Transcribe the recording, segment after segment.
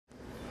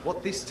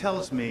what this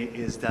tells me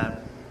is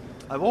that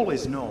I've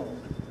always known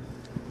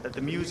that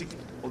the music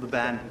of the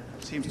band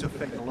seems to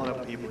affect a lot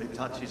of people. It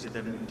touches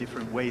them in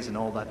different ways and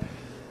all that.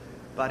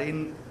 But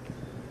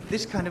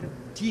this kind of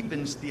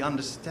deepens the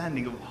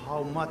understanding of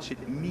how much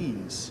it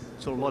means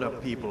to a lot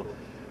of people.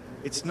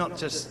 It's not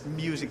just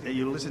music that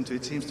you listen to.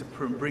 It seems to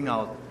bring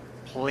out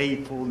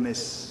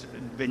playfulness,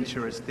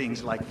 adventurous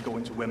things like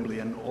going to Wembley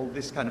and all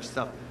this kind of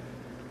stuff.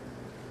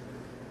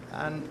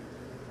 And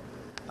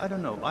I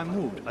don't know, I'm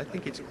moved. I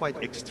think it's quite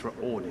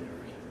extraordinary.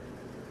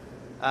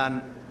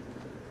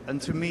 And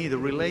to me, the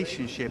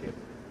relationship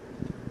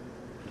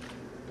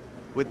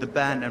with the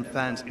band and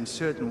fans in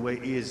certain way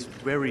is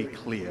very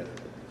clear.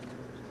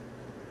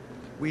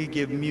 We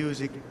give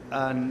music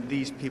and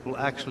these people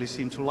actually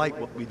seem to like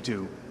what we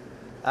do.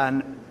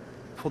 And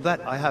for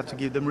that I have to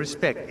give them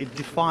respect. It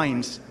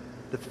defines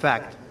the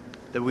fact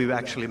that we've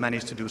actually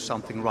managed to do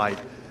something right.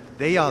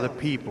 They are the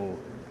people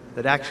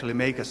that actually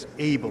make us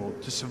able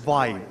to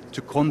survive,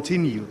 to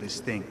continue this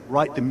thing,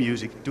 write the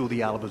music, do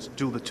the albums,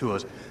 do the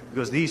tours,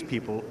 because these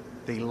people,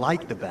 they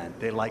like the band,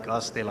 they like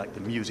us, they like the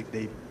music,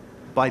 they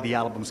buy the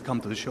albums,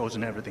 come to the shows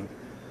and everything.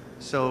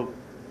 So,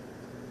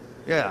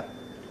 yeah,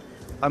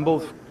 I'm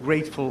both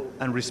grateful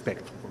and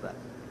respectful for that.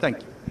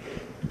 Thank you.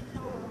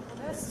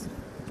 Yes.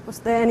 Was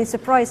there any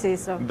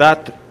surprises?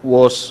 That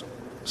was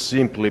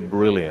simply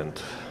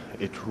brilliant.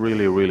 It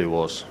really, really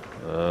was.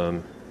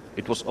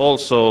 It was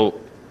also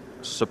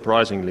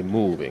surprisingly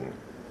moving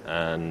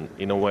and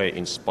in a way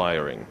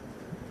inspiring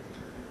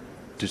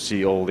to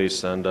see all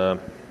this. And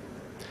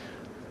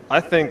I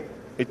think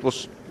it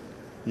was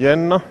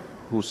Jenna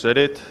who said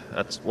it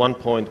at one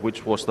point,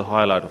 which was the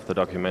highlight of the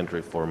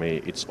documentary for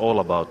me. It's all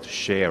about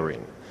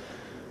sharing.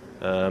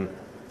 The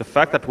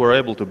fact that we're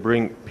able to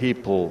bring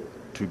people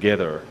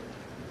together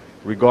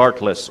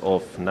regardless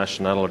of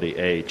nationality,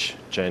 age,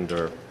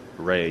 gender,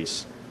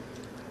 race,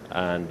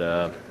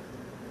 and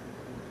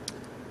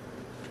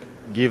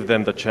give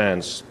them the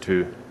chance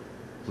to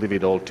live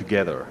it all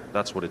together.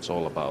 That's what it's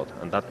all about.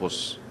 And that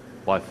was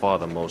by far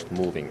the most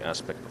moving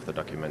aspect of the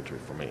documentary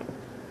for me.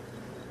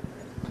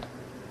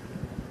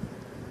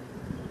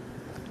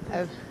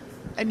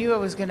 I knew I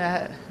was going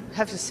to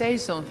have to say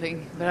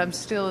something, but I'm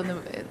still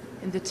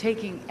in the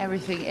taking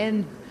everything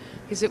in,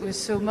 because it was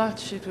so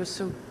much, it was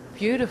so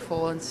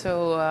beautiful and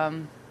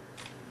so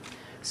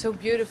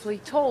beautifully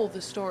told,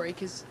 the story,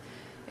 because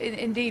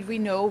indeed we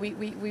know, we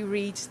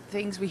read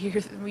things, we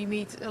hear, we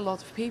meet a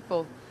lot of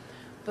people,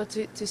 but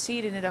to see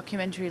it in a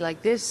documentary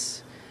like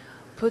this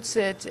puts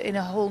it in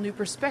a whole new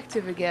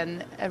perspective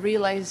again, a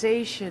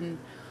realization,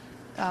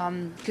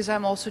 because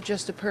I'm also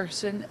just a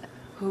person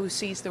who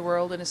sees the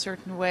world in a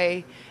certain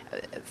way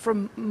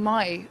from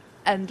my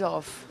end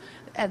of,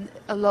 and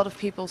a lot of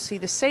people see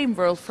the same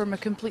world from a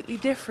completely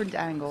different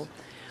angle,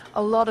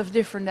 a lot of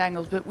different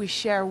angles, but we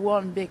share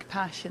one big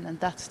passion, and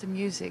that's the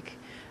music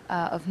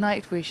of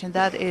Nightwish. And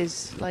that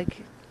is,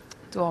 like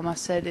Tuomas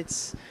said,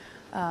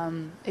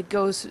 it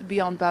goes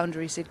beyond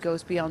boundaries, it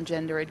goes beyond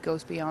gender, it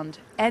goes beyond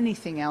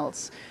anything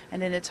else.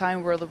 And in a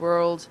time where the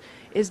world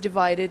is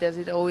divided, as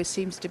it always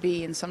seems to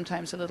be, and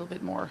sometimes a little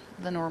bit more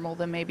than normal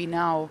than maybe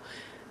now,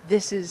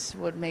 this is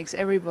what makes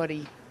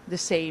everybody the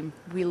same.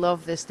 We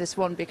love this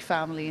one big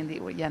family, and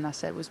what Jenna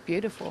said was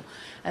beautiful.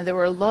 And there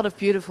were a lot of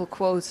beautiful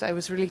quotes. I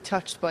was really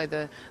touched by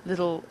the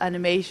little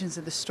animations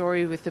and the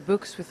story with the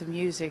books, with the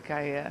music.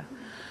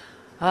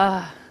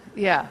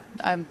 Yeah,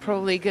 I'm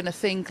probably going to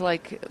think,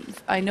 like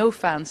I know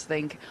fans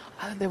think,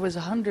 oh, there was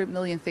 100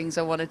 million things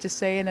I wanted to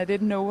say and I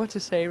didn't know what to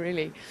say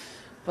really.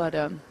 But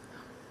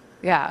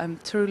yeah, I'm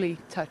truly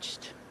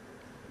touched.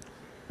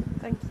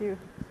 Thank you.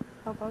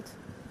 How about?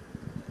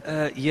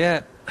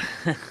 Yeah,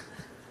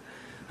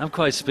 I'm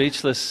quite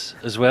speechless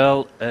as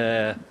well.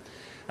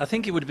 I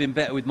think it would have been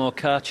better with more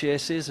car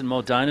chases and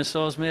more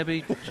dinosaurs,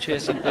 maybe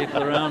chasing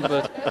people around.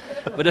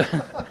 But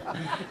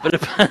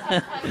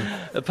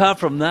apart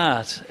from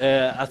that,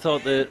 I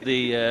thought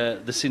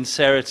the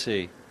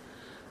sincerity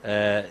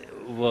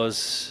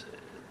was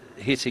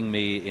hitting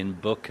me in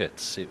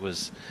buckets. It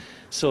was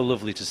so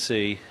lovely to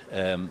see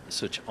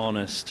such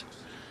honest.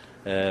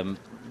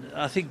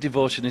 I think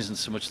devotion isn't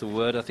so much the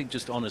word. I think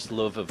just honest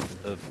love of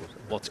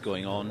what's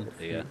going on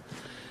here.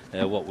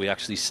 What we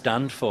actually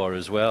stand for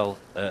as well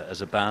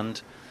as a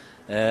band.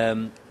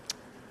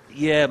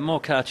 Yeah, more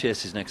car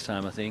chases next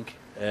time, I think.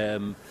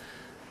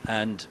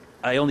 And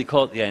I only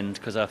caught the end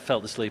because I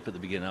felt asleep at the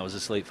beginning. I was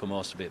asleep for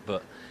most of it,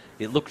 but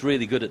it looked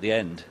really good at the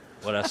end,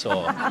 what I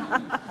saw.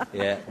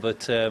 Yeah,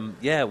 but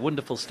yeah,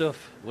 wonderful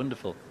stuff,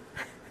 wonderful.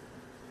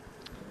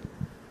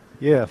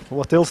 Yeah,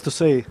 what else to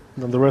say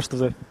than the rest of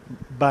the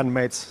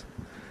bandmates?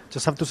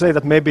 Just have to say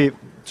that maybe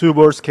two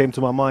words came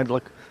to my mind,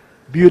 like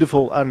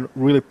beautiful and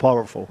really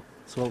powerful.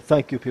 So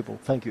thank you, people.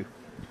 Thank you.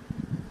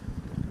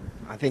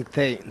 I think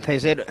they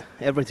said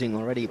everything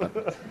already,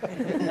 but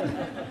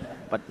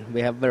but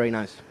we have very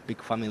nice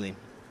big family.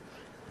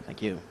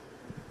 Thank you.